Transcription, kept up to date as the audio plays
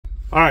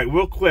All right,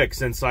 real quick,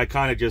 since I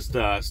kind of just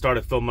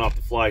started filming off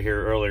the fly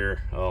here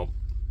earlier,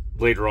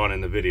 later on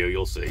in the video,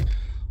 you'll see.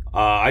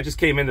 I just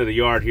came into the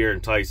yard here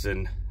in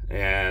Tyson,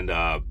 and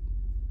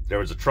there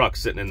was a truck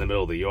sitting in the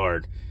middle of the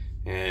yard.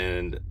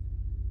 And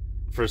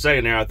for a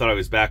second there, I thought I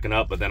was backing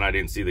up, but then I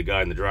didn't see the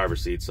guy in the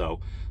driver's seat.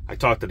 So I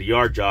talked to the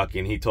yard jockey,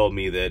 and he told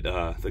me that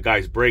the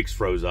guy's brakes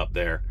froze up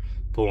there,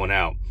 pulling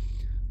out.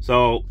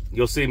 So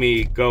you'll see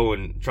me go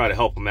and try to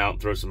help him out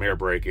and throw some air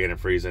brake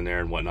antifreeze in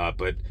there and whatnot.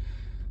 But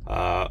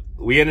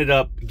we ended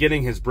up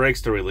getting his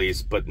brakes to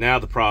release, but now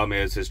the problem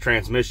is his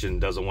transmission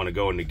doesn't want to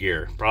go into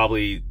gear.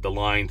 Probably the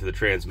line to the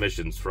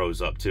transmission's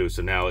froze up too,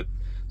 so now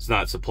it's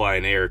not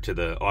supplying air to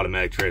the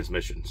automatic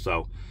transmission.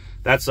 So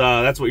that's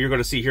what you're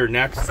going to see here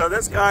next. So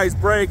this guy's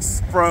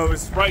brakes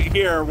froze right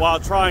here while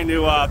trying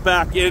to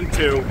back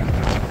into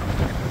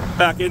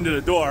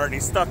the door, and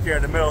he's stuck here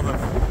in the middle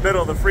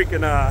of the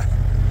freaking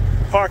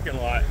parking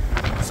lot.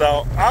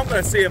 So I'm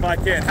going to see if I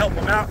can't help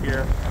him out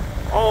here.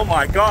 Oh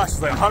my gosh,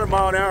 it's like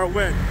 100-mile-an-hour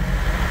wind.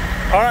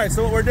 All right,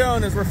 so what we're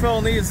doing is we're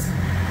filling his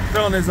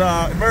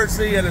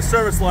emergency and his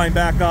service line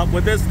back up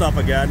with this stuff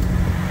again.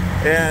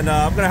 And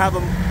I'm gonna have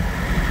him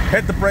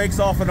hit the brakes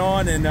off and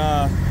on, and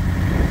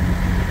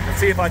let's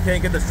see if I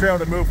can't get this trailer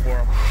to move for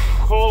him.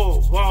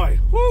 Oh boy,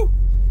 woo!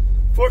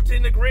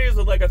 14 degrees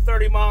with like a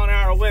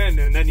 30-mile-an-hour wind,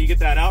 and then you get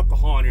that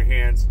alcohol in your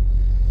hands.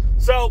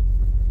 So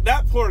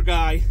that poor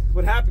guy,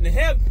 what happened to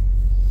him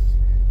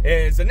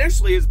is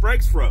initially his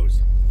brakes froze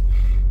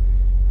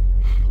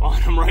on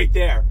him right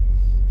there.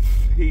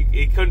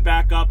 He couldn't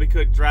back up, he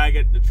couldn't drag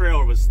it, the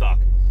trailer was stuck.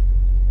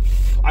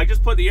 I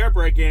just put the air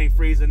brake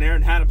antifreeze in there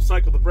and had him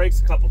cycle the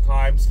brakes a couple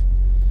times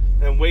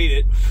and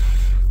waited.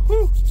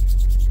 Whew.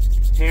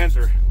 Hands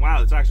are,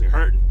 wow, it's actually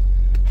hurting.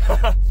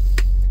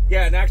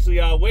 Yeah, and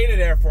actually waited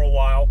there for a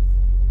while,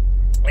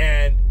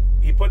 and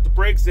he put the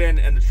brakes in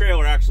and the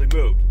trailer actually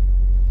moved.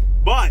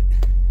 But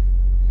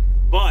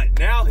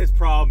now his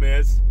problem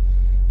is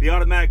the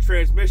automatic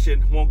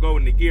transmission won't go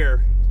into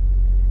gear.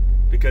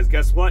 Because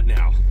guess what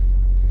now?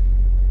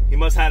 He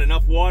must have had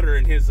enough water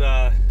in his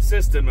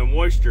system and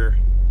moisture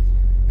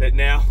that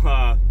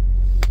now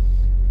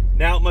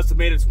it must have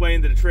made its way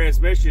into the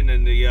transmission,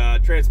 and the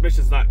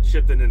transmission's not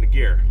shifting into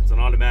gear. It's an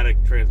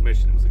automatic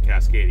transmission. It was a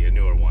Cascadia, a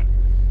newer one.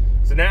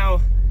 So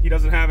now he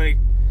doesn't have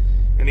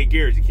any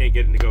gears. He can't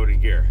get it to go to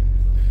gear.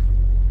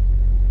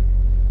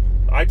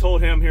 I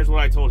told him, here's what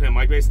I told him.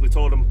 I basically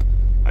told him,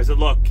 I said,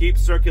 look, keep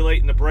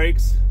circulating the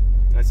brakes.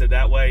 I said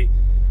that way,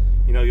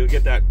 you know, you'll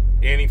get that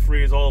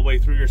antifreeze all the way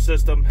through your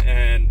system,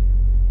 and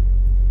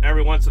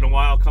every once in a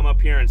while come up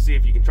here and see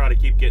if you can try to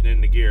keep getting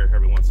into gear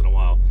every once in a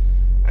while.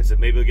 I said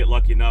maybe you'll get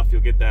lucky enough,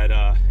 you'll get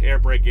that air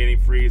brake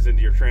antifreeze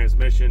into your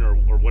transmission or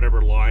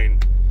whatever line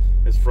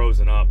is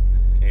frozen up,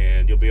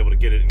 and you'll be able to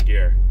get it in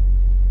gear.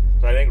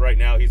 So I think right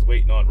now he's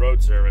waiting on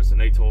road service, and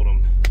they told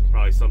him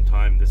probably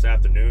sometime this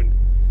afternoon,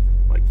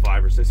 like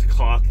 5 or 6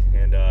 o'clock,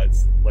 and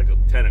it's like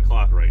 10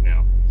 o'clock right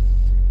now.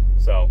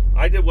 So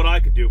I did what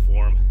I could do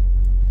for him.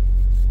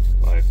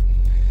 But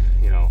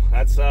you know,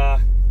 that's the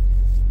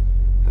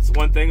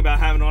one thing about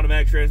having an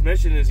automatic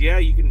transmission is, yeah,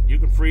 you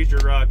can freeze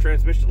your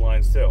transmission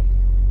lines too.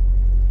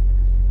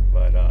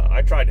 But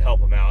I tried to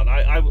help him out.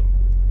 I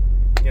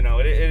you know,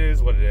 it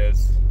is what it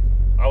is.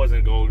 I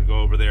wasn't going to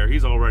go over there.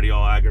 He's already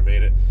all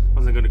aggravated. I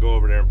wasn't going to go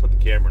over there and put the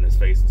camera in his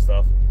face and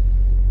stuff.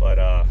 But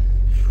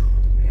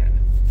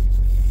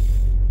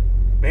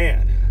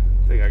man,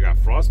 I think I got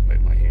frostbite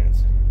in my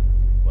hands.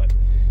 But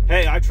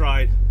hey, I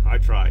tried.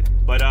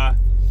 But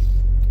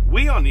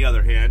we, on the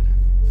other hand,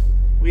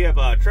 we have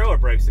trailer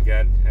brakes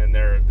again, and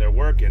they're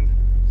working.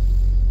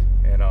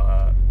 And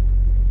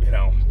you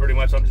know, pretty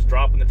much I'm just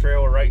dropping the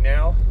trailer right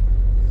now,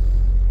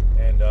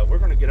 and we're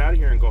gonna get out of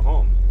here and go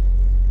home.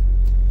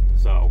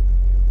 So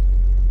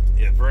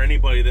yeah, for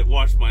anybody that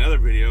watched my other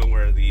video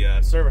where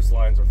the service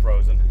lines are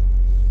frozen,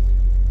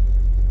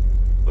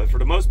 but for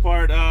the most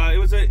part, it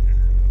was a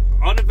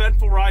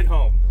uneventful ride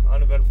home,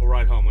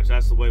 which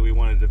that's the way we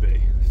wanted to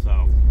be.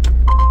 So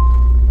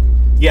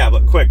yeah,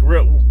 but quick,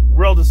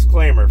 real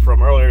disclaimer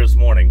from earlier this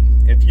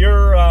morning. If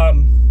you're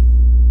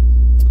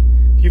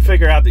if you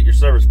figure out that your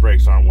service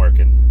brakes aren't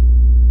working,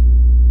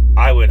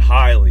 I would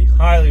highly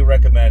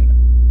recommend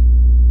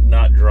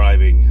not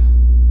driving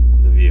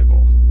the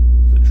vehicle,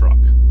 the truck,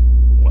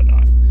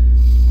 whatnot.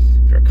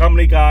 If you're a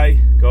company guy,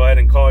 go ahead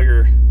and call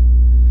your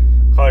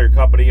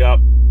company up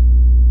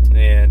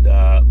and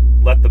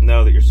let them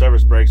know that your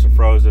service brakes are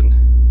frozen.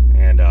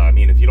 And I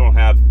mean, if you don't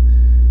have,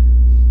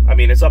 I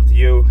mean, it's up to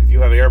you. If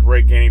you have air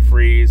brake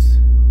antifreeze,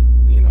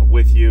 you know,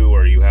 with you,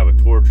 or you have a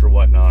torch or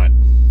whatnot,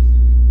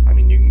 I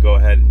mean, you can go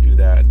ahead and do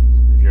that.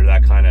 If you're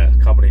that kind of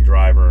company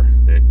driver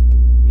that,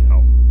 you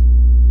know,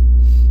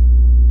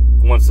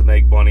 wants to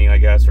make money, I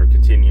guess, or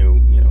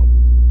continue, you know,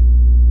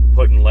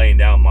 laying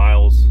down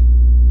miles,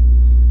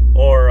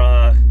 or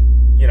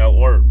you know,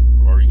 or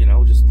you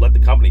know, just let the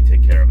company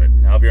take care of it.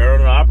 Now, if you're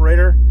an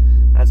operator,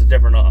 that's a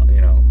different,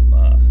 you know,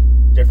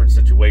 different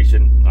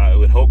situation. I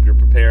would hope you're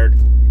prepared.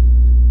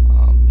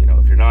 You know,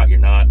 if you're not, you're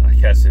not. I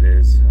guess it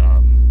is.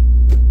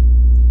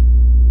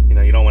 You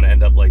know, you don't want to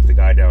end up like the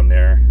guy down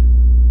there,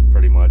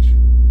 pretty much.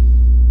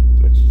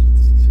 Which,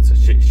 it's a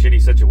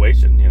shitty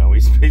situation. You know,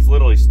 he's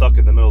literally stuck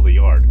in the middle of the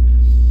yard.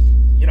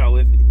 You know,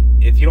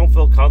 if you don't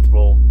feel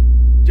comfortable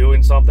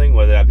doing something,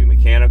 whether that be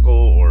mechanical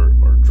or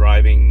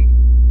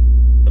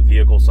driving a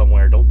vehicle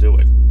somewhere, don't do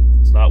it.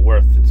 It's not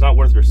worth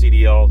your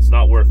CDL. It's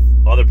not worth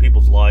other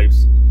people's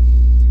lives.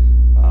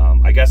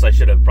 I guess I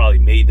should have probably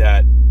made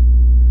that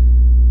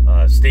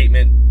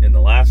statement in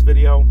the last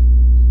video.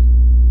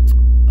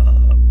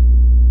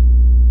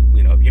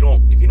 You know,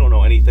 if you don't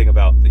know anything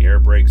about the air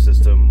brake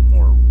system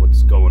or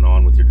what's going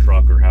on with your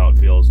truck or how it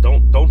feels,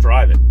 don't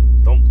drive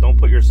it. Don't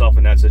put yourself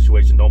in that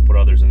situation. Don't put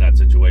others in that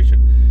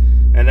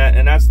situation. And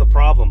that's the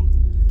problem.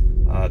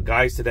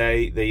 Guys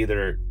today, they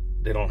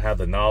don't have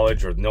the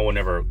knowledge, or no one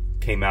ever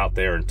came out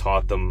there and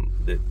taught them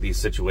that these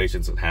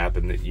situations that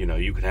happen, that, you know,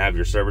 you can have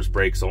your service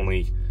brakes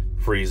only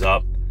freeze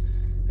up,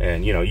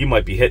 and, you know, you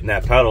might be hitting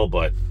that pedal,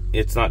 but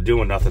it's not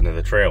doing nothing to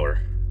the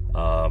trailer.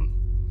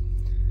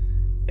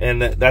 And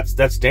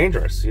that's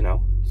dangerous. You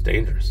know, it's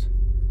dangerous.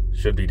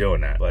 Should be doing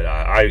that. But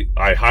I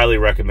highly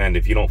recommend,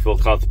 if you don't feel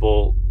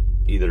comfortable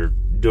either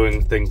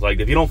doing things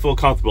like, if you don't feel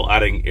comfortable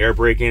adding air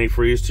brake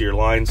antifreeze to your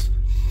lines,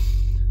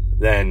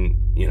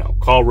 then, you know,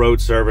 call road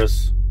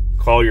service.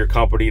 Call your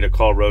company to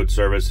call road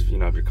service. If, you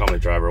know, if you're a company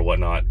driver or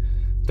whatnot,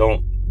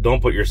 don't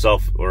put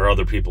yourself or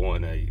other people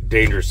in a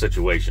dangerous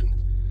situation.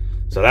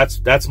 So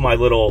that's my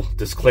little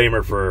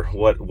disclaimer for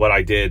what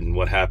I did and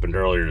what happened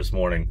earlier this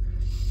morning.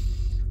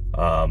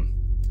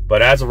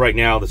 But as of right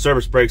now, the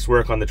service brakes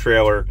work on the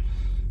trailer.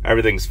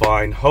 Everything's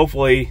fine.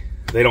 Hopefully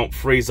they don't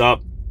freeze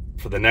up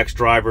for the next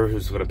driver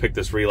who's going to pick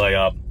this relay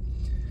up.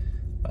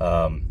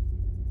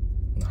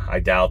 I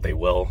doubt they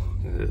will.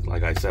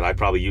 Like I said, I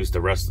probably used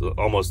the rest,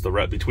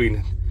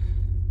 between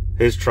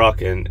his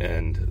truck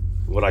and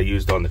what I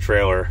used on the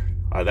trailer.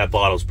 That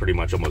bottle's pretty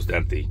much almost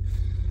empty.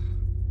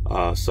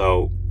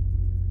 So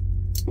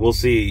we'll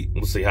see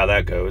how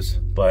that goes.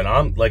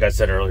 But like I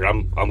said earlier,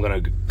 I'm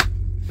gonna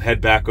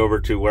head back over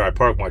to where I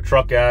parked my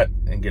truck at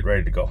and get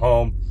ready to go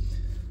home.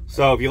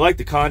 So if you like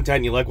the content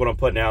and you like what I'm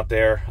putting out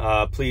there,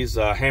 please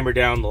hammer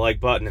down the like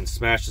button and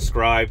smash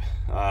subscribe.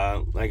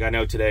 Like, I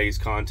know today's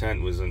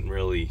content wasn't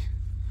really,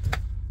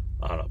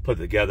 I don't know, put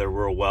together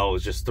real well. It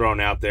was just thrown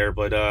out there,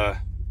 but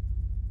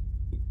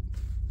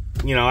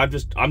you know, I'm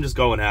just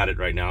going at it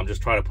right now. I'm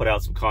just trying to put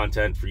out some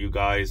content for you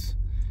guys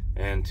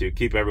and to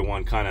keep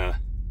everyone kind of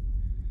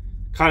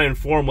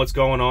informed what's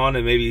going on,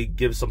 and maybe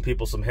give some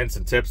people some hints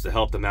and tips to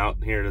help them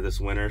out here to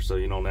this winter, so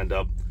you don't end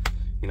up,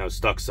 you know,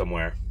 stuck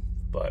somewhere.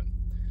 But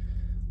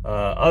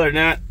other than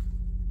that,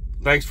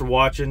 thanks for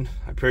watching.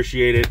 I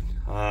appreciate it.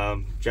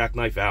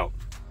 Jackknife out.